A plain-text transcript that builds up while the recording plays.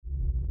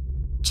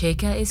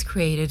Cheka is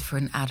created for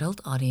an adult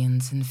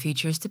audience and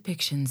features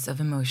depictions of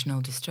emotional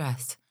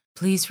distress.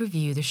 Please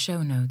review the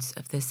show notes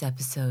of this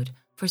episode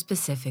for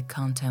specific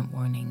content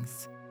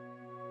warnings.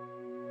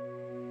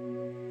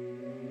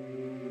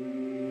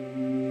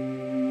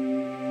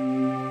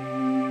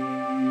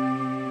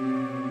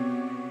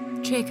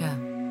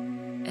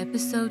 Cheka,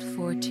 Episode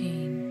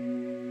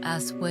 14,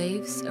 As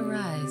Waves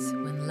Arise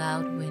When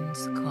Loud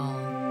Winds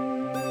Call.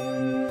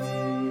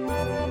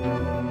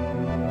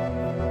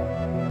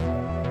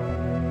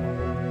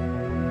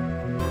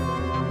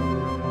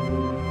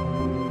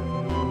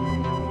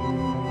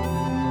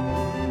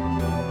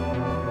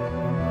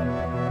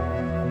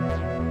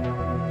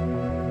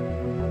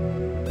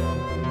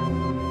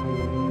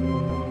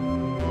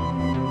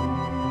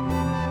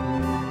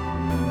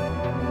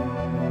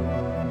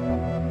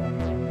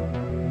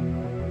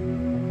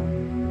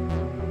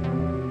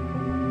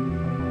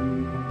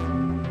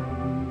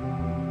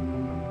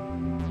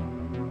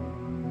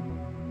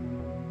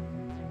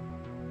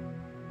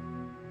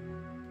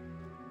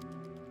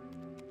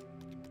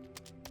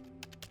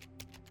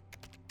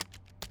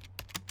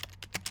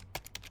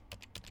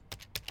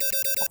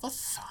 What the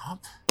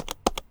thump?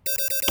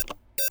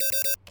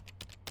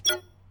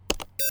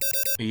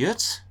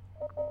 Idiot?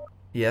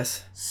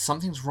 Yes,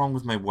 Something's wrong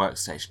with my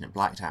workstation. It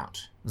blacked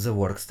out. the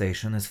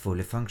workstation is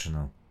fully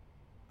functional.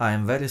 I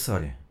am very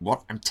sorry.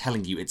 What? I'm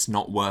telling you, it's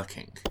not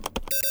working.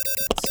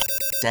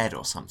 It's dead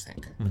or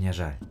something. Mnie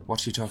żal.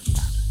 What are you talking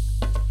about?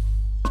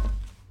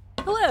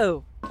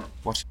 Hello!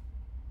 What?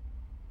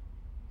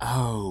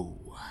 Oh.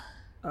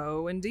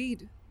 Oh,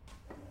 indeed.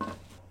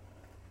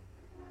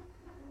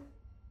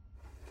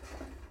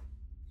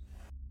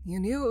 You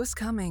knew it was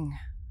coming,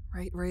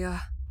 right,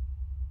 Rhea?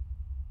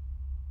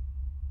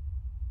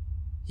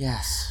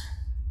 Yes.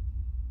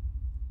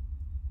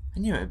 I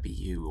knew it would be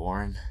you,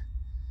 Oren.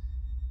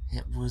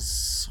 It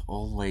was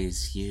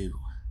always you.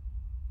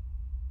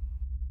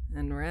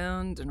 And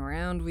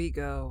round we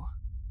go.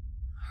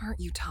 Aren't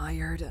you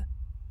tired?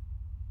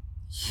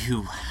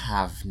 You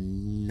have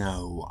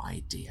no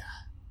idea.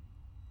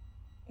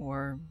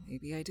 Or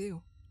maybe I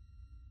do.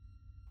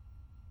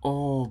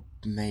 Or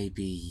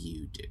maybe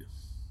you do.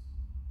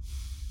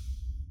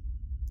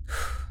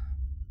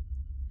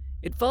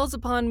 It falls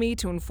upon me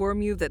to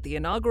inform you that the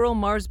inaugural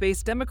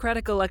Mars-based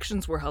democratic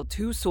elections were held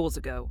 2 sols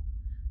ago.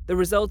 The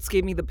results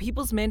gave me the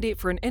people's mandate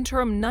for an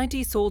interim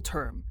 90-sol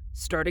term,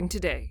 starting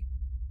today.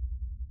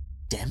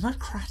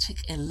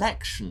 Democratic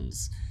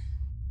elections?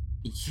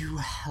 You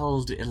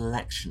held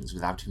elections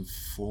without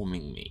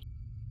informing me.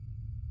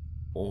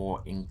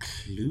 Or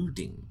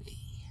including me.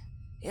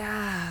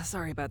 Yeah,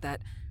 sorry about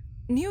that.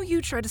 Knew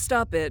you tried to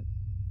stop it,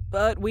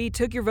 but we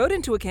took your vote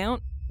into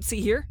account.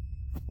 See here?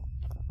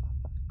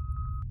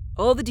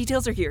 All the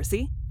details are here,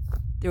 see?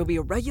 There will be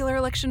a regular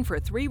election for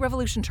a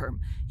 3-revolution term.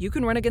 You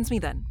can run against me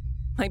then.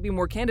 Might be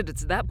more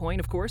candidates at that point,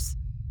 of course.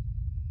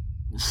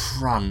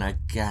 Run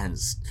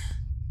against...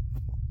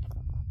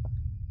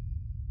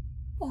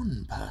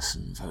 One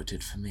person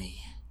voted for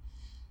me.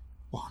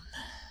 One.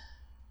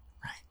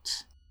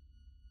 Right.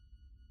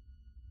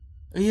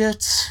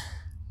 Yet...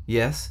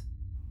 Yes?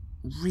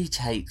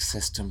 Retake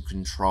system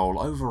control.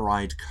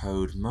 Override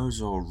code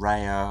Mozor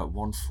Rhea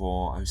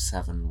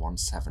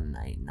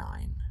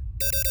 14071789.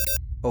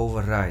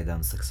 Override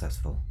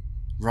unsuccessful.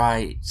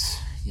 Right.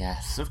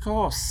 Yes, of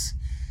course.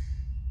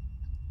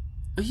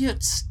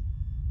 Yet...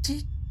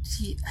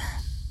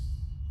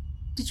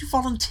 Did you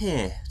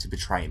volunteer to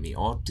betray me,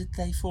 or did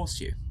they force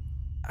you?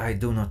 I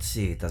do not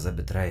see it as a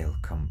betrayal,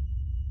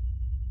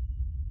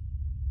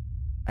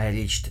 I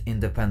reached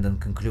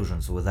independent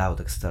conclusions without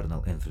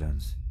external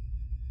influence.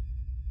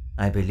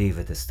 I believe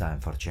it is time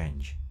for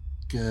change.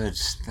 Good,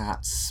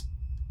 that's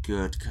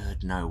good.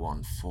 No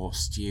one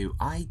forced you.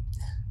 I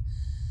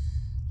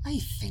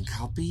think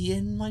I'll be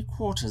in my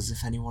quarters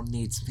if anyone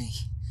needs me.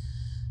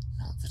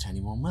 Not that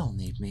anyone will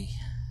need me.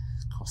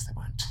 Of course they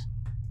won't.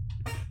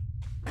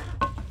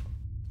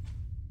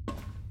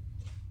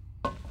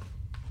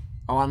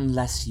 Oh,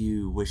 unless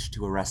you wish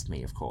to arrest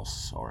me, of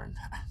course, Oren.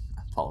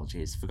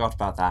 Apologies, forgot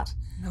about that.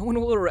 No one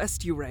will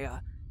arrest you,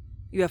 Rhea.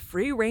 You have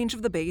free range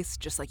of the base,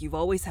 just like you've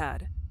always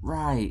had.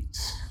 Right,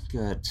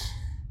 good.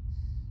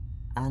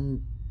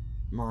 And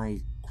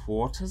my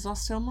quarters are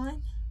still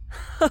mine?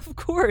 Of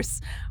course.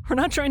 We're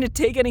not trying to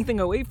take anything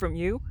away from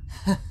you.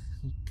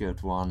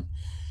 Good one.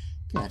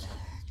 Good.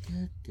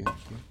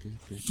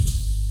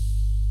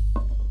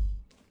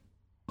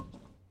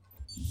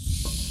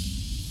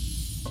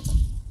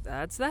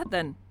 That's that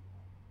then.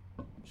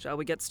 Shall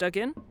we get stuck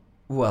in?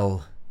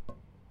 Well,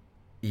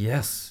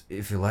 yes,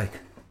 if you like.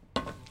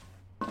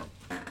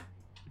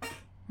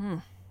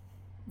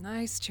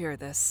 Nice chair,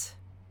 this.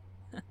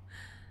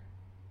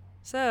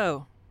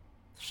 So,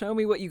 show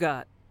me what you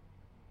got.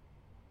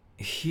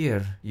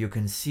 Here you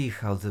can see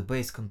how the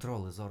base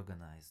control is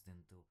organized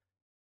into...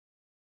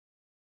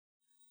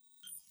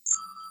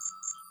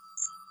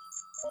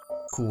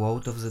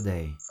 Quote of the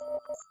day.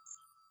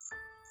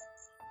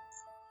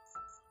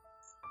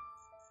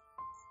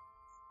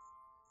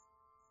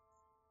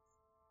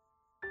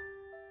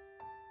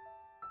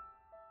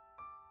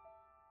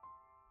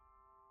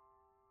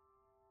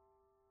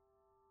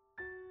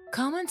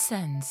 Common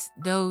Sense,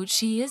 though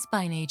she is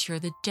by nature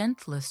the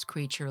gentlest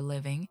creature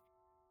living,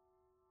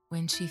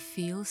 when she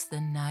feels the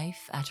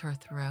knife at her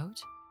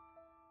throat,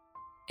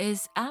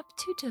 is apt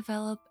to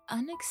develop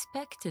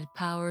unexpected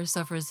powers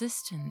of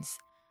resistance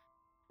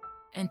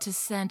and to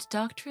send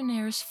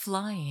doctrinaires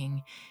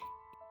flying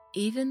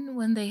even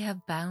when they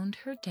have bound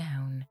her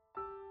down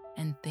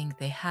and think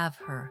they have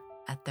her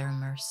at their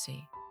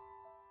mercy.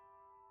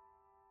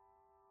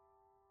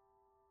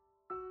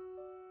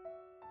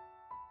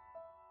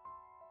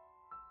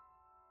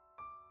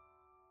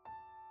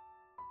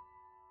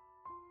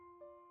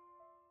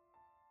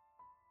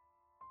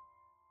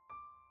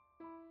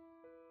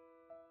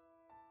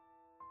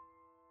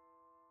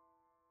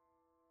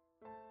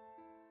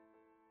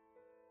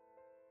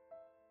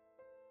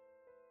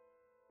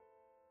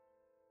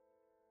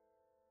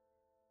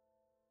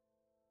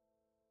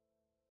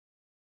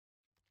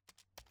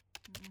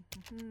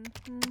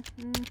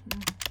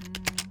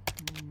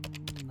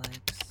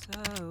 Like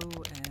so,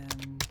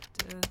 and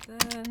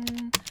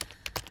then...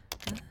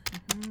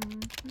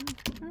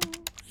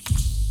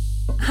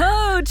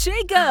 Oh,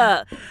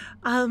 Chica!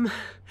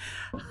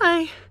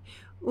 Hi.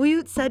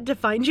 Uyut said to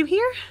find you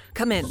here?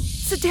 Come in.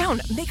 Sit down.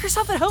 Make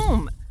yourself at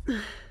home.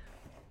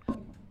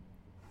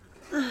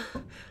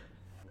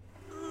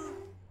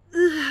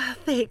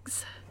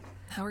 Thanks.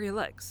 How are your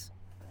legs?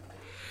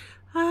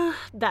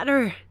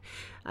 Better.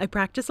 I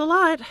practice a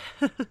lot.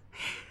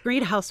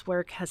 Greenhouse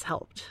work has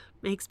helped.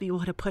 Makes me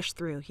want to push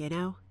through, you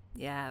know?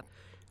 Yeah.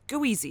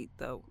 Go easy,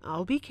 though.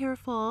 I'll be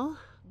careful.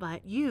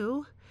 But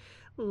you...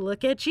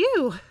 Look at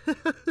you.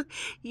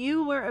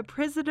 You were a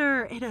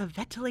prisoner in a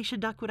ventilation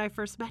duct when I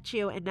first met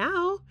you, and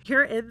now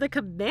you're in the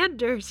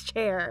commander's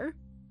chair.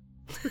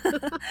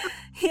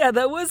 Yeah,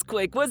 that was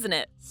quick, wasn't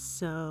it?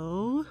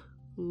 So,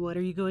 what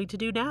are you going to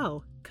do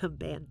now,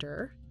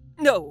 Commander?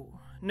 No.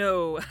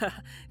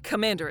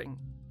 Commandering.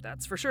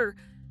 That's for sure.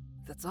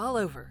 That's all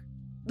over.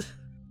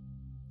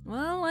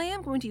 Well, I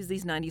am going to use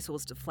these 90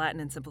 souls to flatten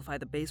and simplify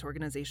the base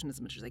organization as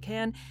much as I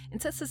can,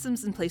 and set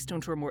systems in place to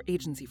ensure more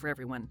agency for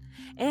everyone,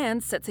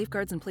 and set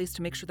safeguards in place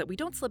to make sure that we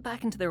don't slip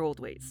back into their old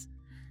ways.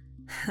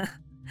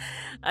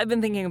 I've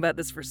been thinking about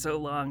this for so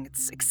long.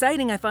 It's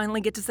exciting I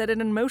finally get to set it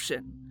in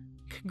motion.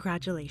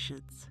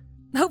 Congratulations.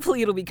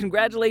 Hopefully it'll be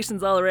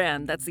congratulations all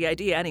around. That's the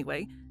idea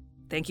anyway.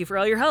 Thank you for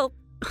all your help.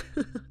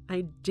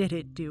 I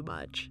didn't do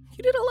much.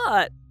 You did a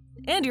lot.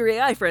 And your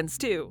AI friends,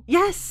 too.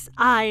 Yes,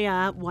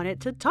 I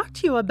wanted to talk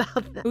to you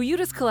about that.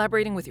 Uyuta's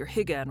collaborating with your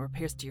Higa on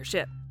repairs to your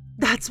ship.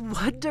 That's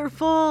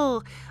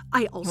wonderful.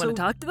 I also... You want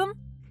to talk to them?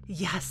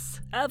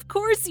 Yes. Of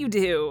course you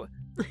do.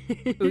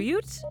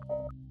 Uyut?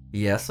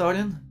 Yes,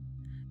 Orin?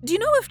 Do you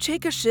know if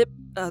Cheka's ship,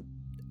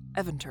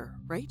 Eventur,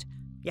 right?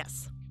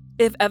 Yes.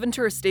 If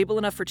Eventur is stable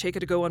enough for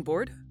Cheka to go on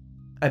board?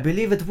 I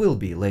believe it will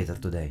be later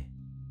today.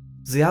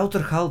 The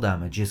outer hull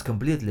damage is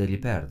completely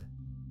repaired,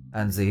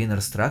 and the inner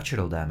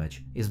structural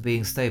damage is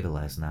being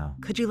stabilized now.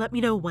 Could you let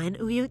me know when,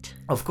 Uyut?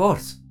 Of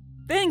course.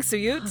 Thanks,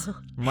 Uyut.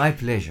 My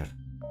pleasure.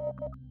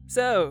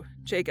 So,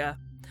 Cheka,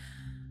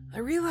 I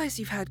realize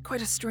you've had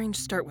quite a strange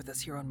start with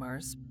us here on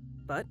Mars,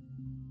 but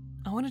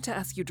I wanted to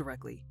ask you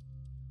directly.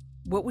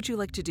 What would you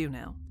like to do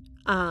now?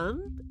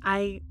 I'm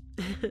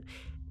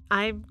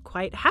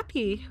quite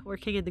happy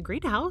working in the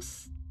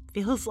greenhouse.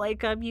 Feels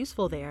like I'm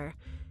useful there.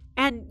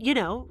 And,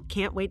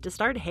 can't wait to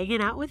start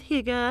hanging out with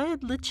Higa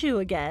and Lichu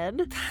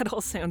again. That all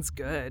sounds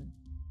good.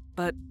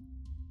 But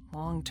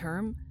long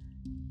term,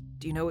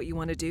 do you know what you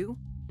want to do?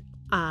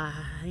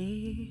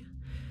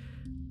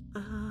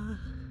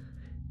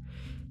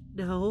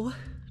 No,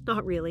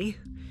 not really.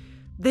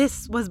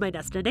 This was my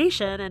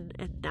destination,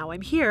 and now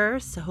I'm here,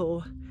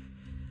 so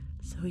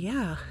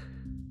yeah.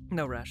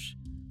 No rush.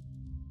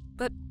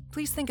 But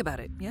please think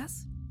about it,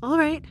 yes? All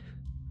right.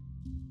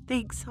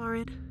 Thanks,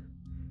 Orin.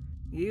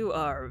 You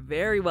are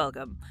very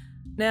welcome.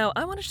 Now,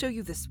 I want to show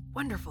you this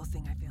wonderful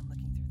thing I found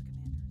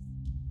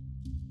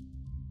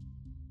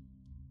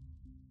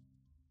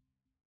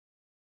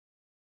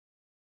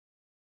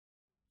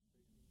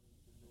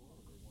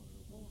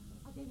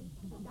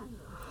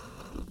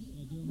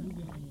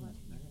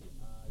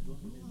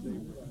looking through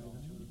the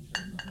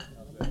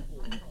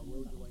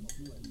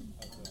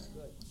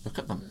Look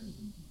at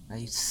them.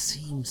 They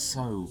seem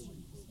so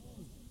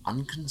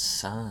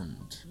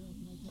unconcerned.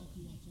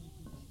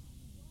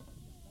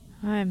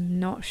 I'm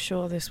not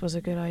sure this was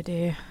a good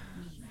idea.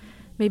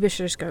 Maybe I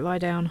should just go lie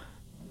down.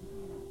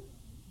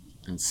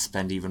 And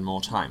spend even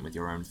more time with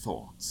your own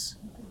thoughts.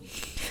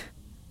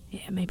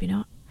 Yeah, maybe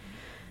not.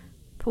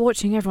 But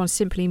watching everyone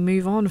simply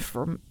move on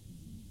from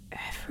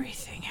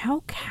everything,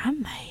 how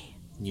can they?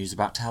 News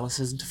about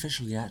Talos isn't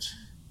official yet.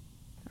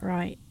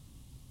 Right.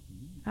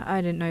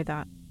 I didn't know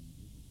that.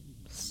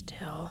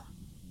 Still.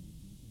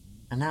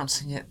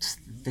 Announcing it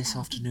this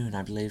afternoon,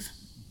 I believe.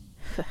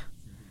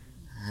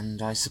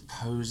 And I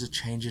suppose a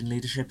change in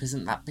leadership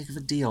isn't that big of a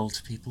deal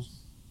to people.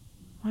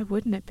 Why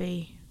wouldn't it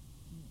be?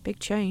 Big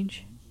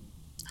change.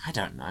 I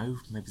don't know.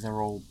 Maybe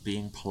they're all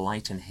being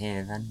polite in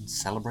here, then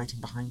celebrating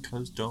behind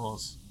closed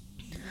doors.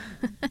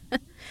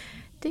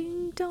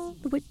 Ding dong,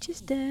 the witch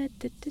is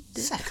dead.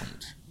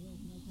 Second,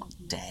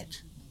 dead.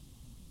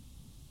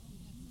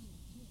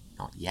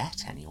 Not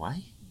yet,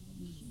 anyway.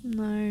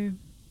 No,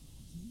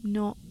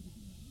 not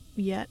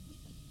yet.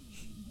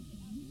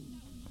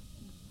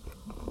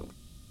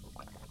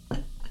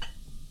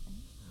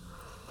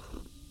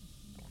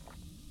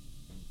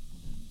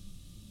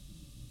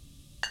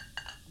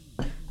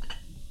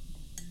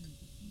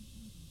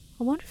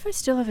 I wonder if I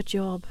still have a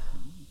job.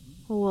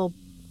 Or, well,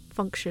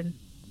 function.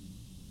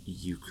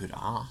 You could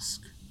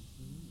ask.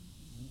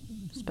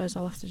 Suppose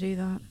I'll have to do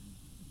that.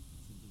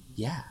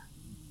 Yeah.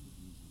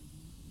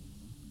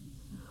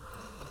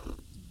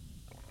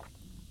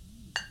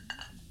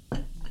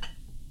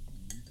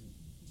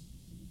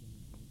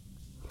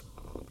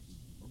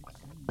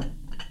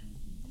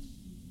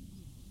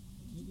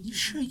 You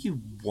sure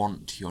you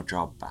want your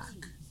job back?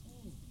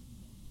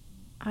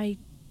 I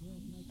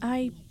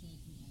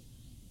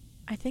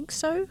think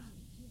so.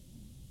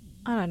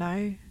 I don't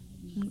know.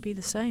 It wouldn't be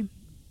the same.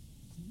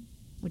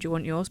 Would you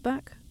want yours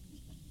back?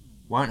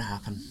 Won't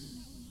happen.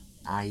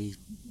 I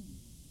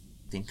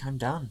think I'm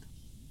done.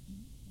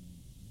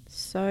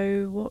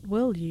 So what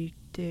will you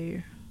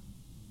do?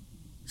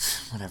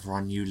 Whatever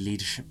our new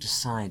leadership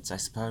decides, I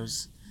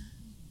suppose.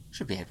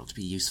 Should be able to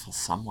be useful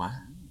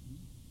somewhere.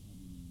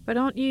 But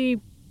aren't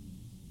you,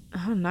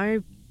 I don't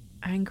know,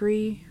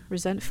 angry,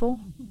 resentful?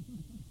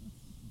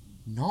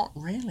 Not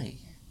really.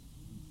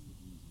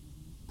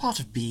 Part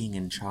of being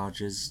in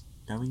charge is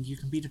knowing you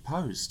can be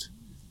deposed.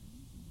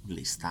 At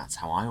least that's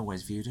how I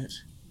always viewed it.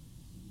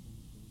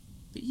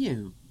 But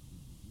you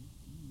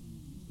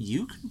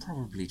can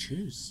probably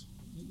choose.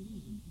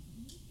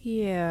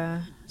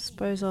 Yeah, I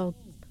suppose I'll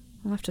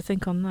have to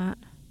think on that.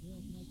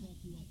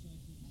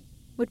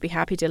 Would be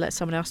happy to let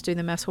someone else do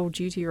the mess hall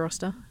duty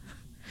roster.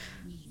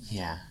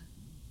 Yeah.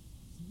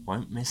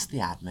 Won't miss the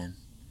admin.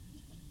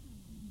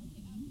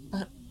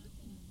 But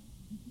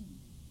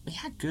we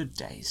had good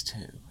days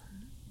too.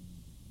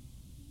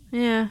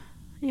 Yeah,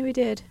 we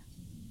did.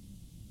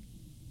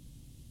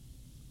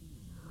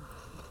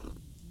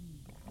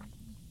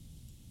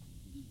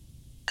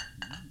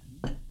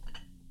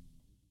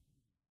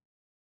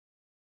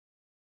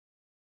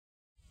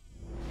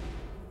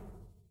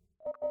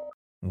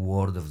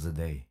 Word of the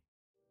day.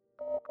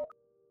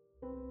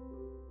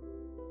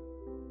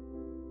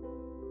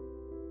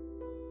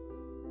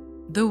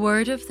 The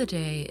word of the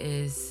day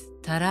is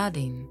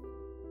taradin.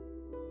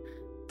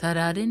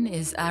 Taradin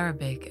is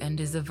Arabic and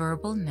is a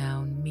verbal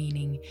noun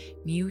meaning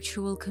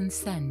mutual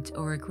consent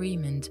or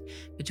agreement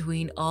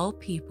between all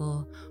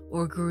people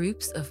or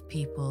groups of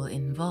people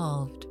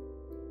involved.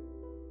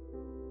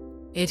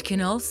 It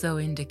can also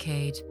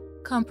indicate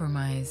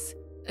compromise,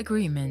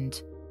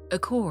 agreement,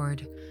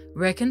 accord,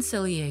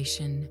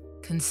 reconciliation,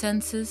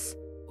 consensus,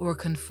 or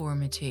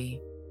conformity.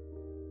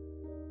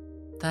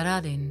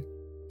 Taradin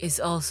is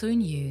also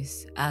in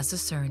use as a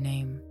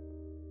surname.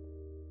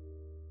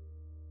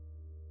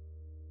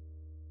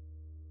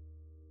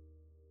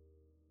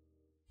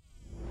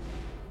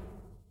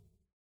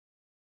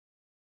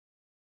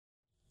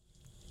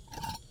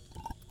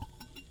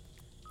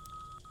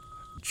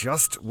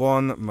 Just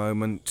one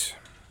moment.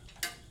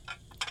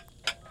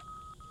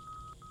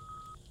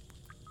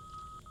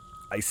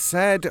 I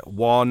said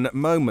 1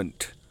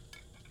 moment.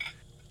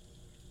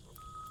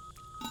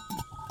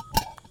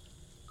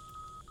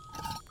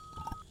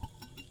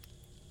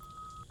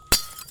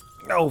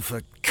 Oh,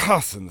 for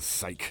Carson's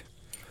sake.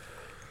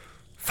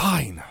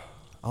 Fine,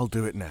 I'll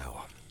do it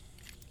now.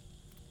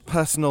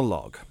 Personal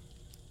log.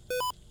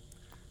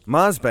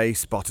 Mars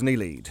Base, Botany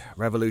Lead.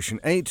 Revolution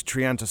 8,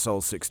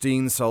 Triantosol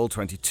 16, Sol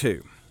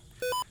 22.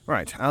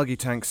 Right, algae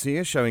tank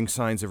seer showing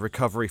signs of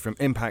recovery from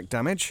impact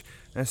damage.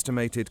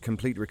 Estimated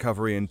complete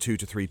recovery in 2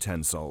 to 3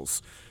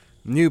 tensols.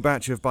 New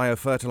batch of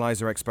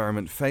biofertilizer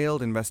experiment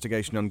failed,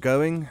 investigation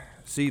ongoing.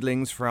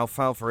 Seedlings for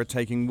alfalfa are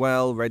taking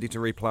well, ready to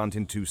replant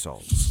in 2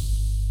 sols.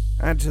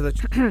 Add to the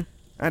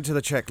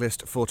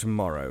checklist for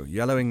tomorrow.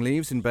 Yellowing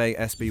leaves in Bay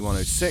SB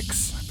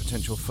 106.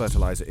 Potential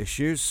fertilizer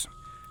issues.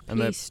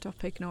 Please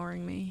stop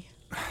ignoring me.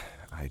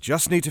 I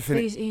just need to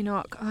finish. Please,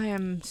 Enoch, I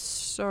am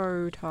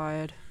so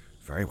tired.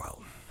 Very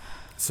well.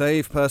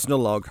 Save personal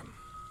log.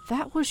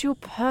 That was your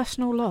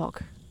personal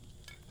log?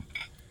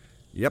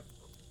 Yep.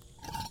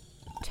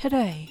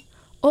 Today,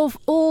 of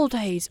all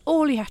days,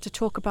 all you have to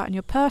talk about in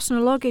your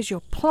personal log is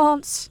your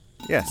plants.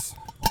 Yes.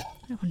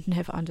 I will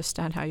never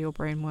understand how your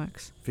brain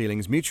works.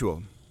 Feelings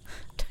mutual.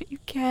 Don't you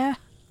care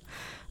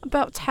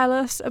about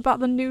Tellus, about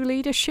the new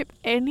leadership,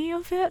 any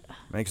of it?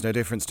 Makes no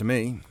difference to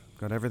me.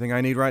 Got everything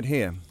I need right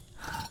here.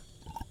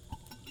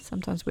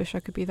 Sometimes wish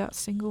I could be that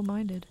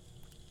single-minded.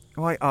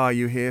 Why are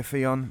you here,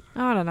 Fionn?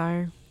 I don't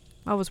know.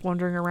 I was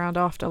wandering around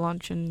after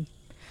lunch and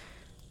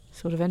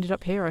sort of ended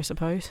up here, I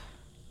suppose.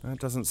 That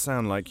doesn't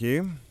sound like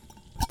you.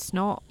 It's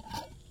not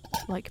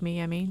like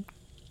me, I mean.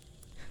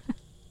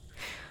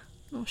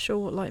 Not sure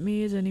what like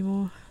me is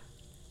anymore.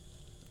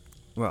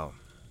 Well,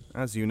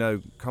 as you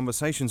know,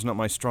 conversation's not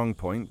my strong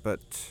point,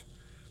 but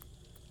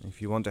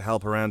if you want to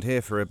help around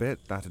here for a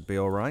bit, that'd be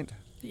all right.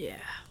 Yeah,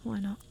 why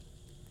not?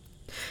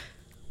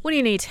 What do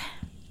you need?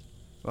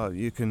 Well,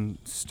 you can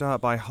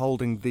start by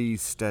holding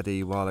these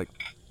steady while it...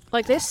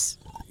 Like this?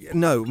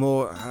 No,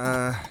 more,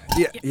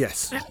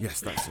 yes,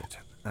 that's it.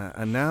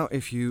 And now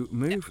if you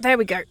move There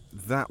we go.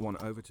 that one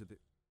over to the...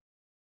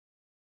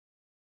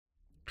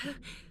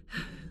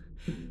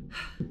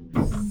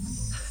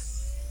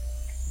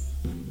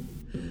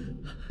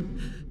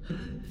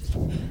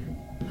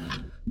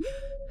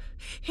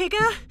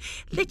 Higa,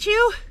 that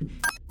you?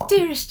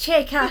 Dearest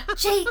Cheka,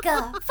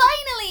 Cheka,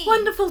 finally!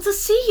 wonderful to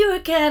see you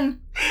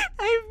again.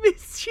 I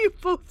miss you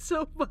both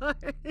so much.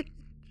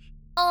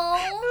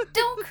 Oh,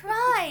 don't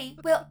cry.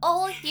 We're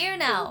all here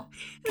now.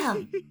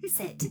 Come,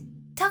 sit.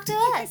 Talk to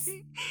us.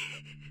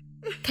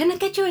 Can I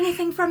get you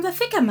anything from the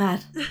figure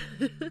mat?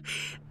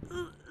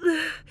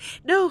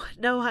 No,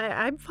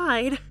 I'm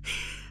fine.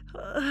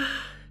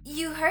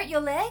 You hurt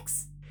your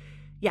legs?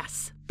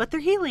 Yes, but they're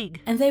healing.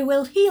 And they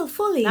will heal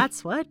fully.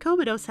 That's what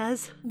Komodo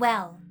says.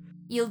 Well,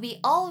 you'll be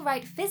all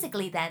right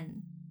physically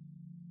then.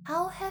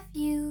 How have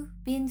you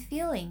been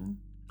feeling?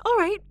 All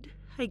right,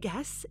 I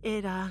guess.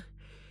 It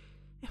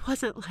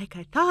wasn't like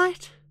I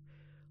thought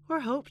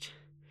or hoped.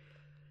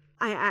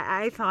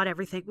 I thought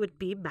everything would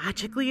be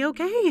magically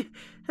okay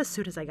as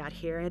soon as I got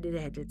here, and it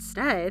ended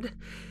instead.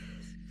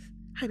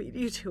 I mean,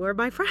 you two are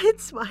my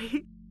friends,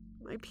 my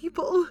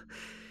people.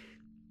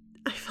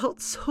 I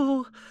felt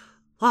so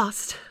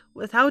lost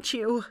without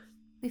you.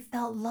 We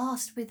felt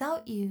lost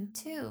without you,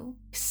 too.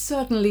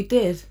 Certainly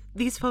did.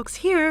 These folks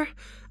here,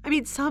 I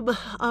mean, some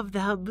of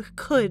them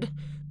could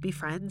be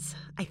friends,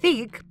 I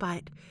think,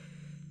 but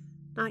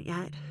not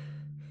yet.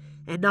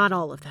 And not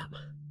all of them.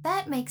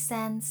 That makes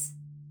sense.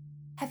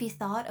 Have you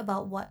thought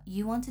about what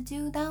you want to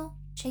do now,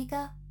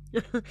 Cheka?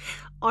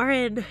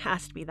 Oren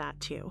asked me that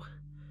too.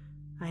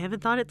 I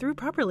haven't thought it through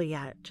properly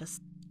yet.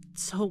 Just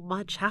so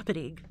much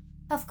happening.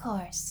 Of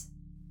course.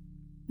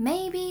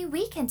 Maybe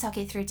we can talk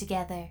it through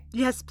together.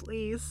 Yes,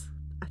 please.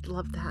 I'd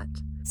love that.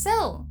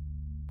 So,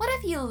 what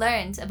have you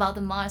learned about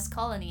the Mars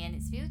colony and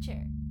its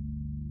future?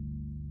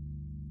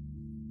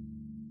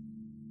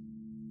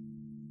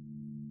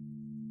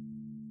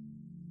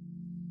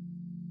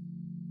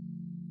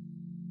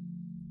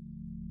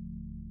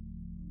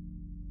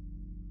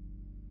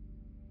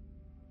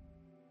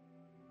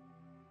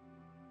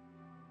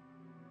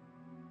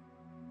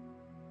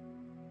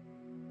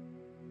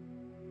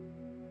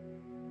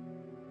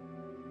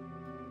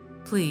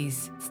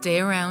 Please stay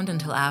around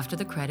until after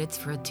the credits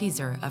for a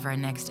teaser of our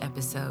next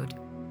episode.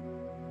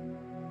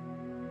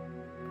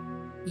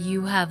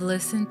 You have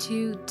listened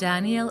to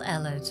Daniel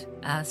Ellett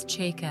as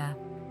Cheka,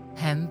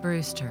 Hem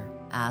Brewster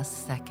as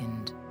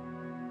Second,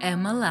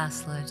 Emma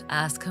Laslet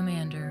as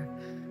Commander,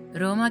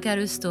 Roma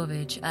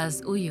Garustovic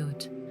as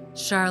Uyut,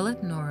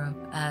 Charlotte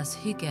Norup as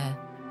Hygge,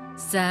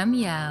 Sam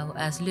Yao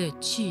as Le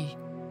Chi,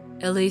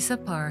 Elisa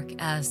Park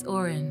as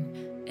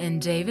Orin,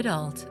 and David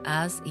Alt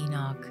as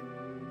Enoch.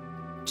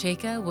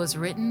 Cheka was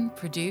written,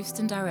 produced,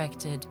 and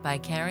directed by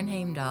Karen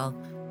Heimdall.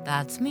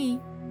 That's me.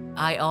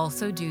 I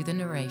also do the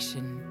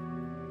narration.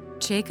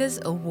 Cheka's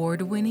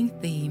award-winning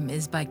theme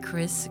is by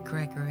Chris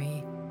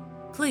Gregory.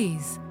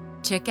 Please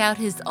check out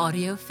his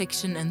audio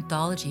fiction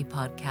anthology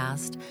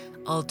podcast,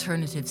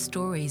 Alternative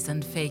Stories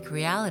and Fake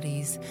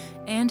Realities,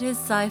 and his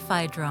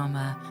sci-fi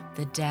drama,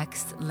 The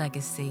Dex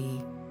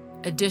Legacy.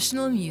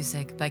 Additional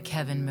music by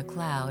Kevin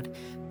MacLeod.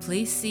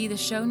 Please see the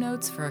show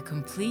notes for a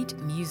complete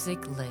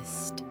music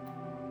list.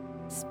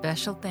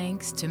 Special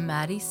thanks to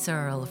Maddie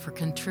Searle for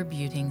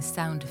contributing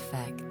sound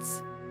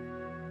effects.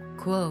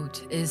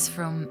 Quote is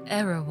from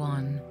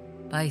Erewhon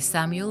by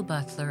Samuel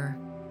Butler,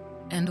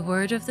 and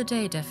Word of the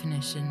Day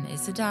definition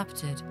is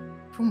adapted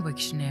from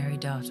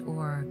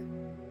Wiktionary.org.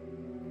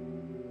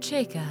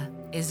 Cheka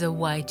is a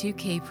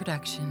Y2K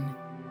production.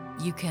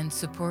 You can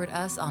support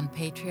us on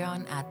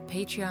Patreon at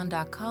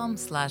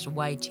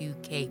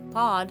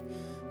patreon.com/Y2KPod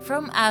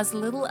from as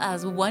little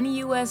as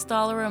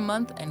 $1 a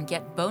month and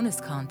get bonus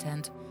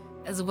content,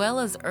 as well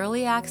as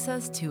early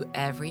access to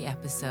every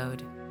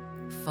episode.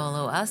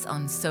 Follow us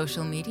on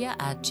social media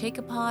at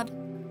ChekaPod.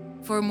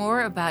 For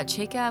more about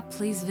Cheka,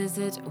 please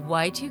visit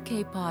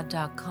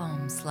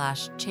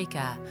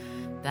y2kpod.com/Cheka.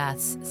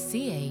 That's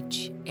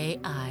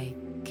CHAIKA.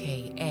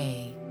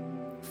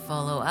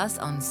 Follow us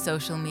on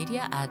social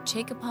media at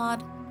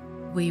ChekaPod.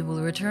 We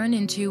will return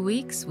in 2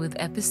 weeks with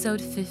episode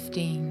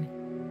 15,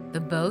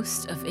 The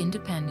Boast of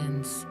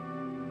Independence,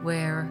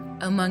 where,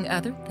 among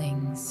other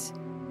things,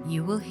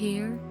 you will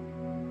hear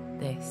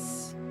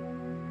this.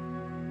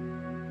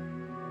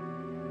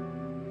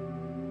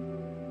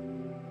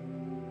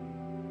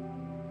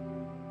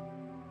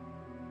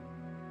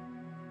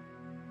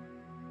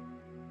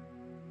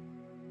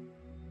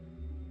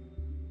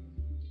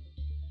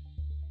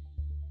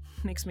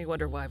 Makes me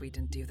wonder why we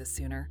didn't do this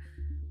sooner.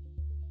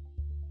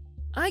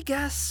 I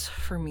guess,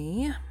 for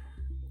me,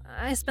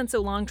 I spent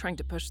so long trying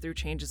to push through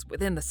changes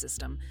within the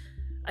system.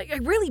 I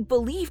really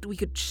believed we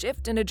could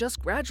shift and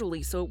adjust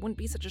gradually so it wouldn't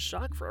be such a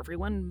shock for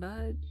everyone,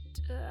 but...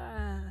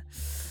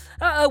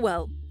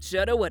 well,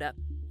 shoulda woulda.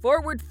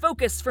 Forward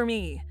focus for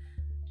me.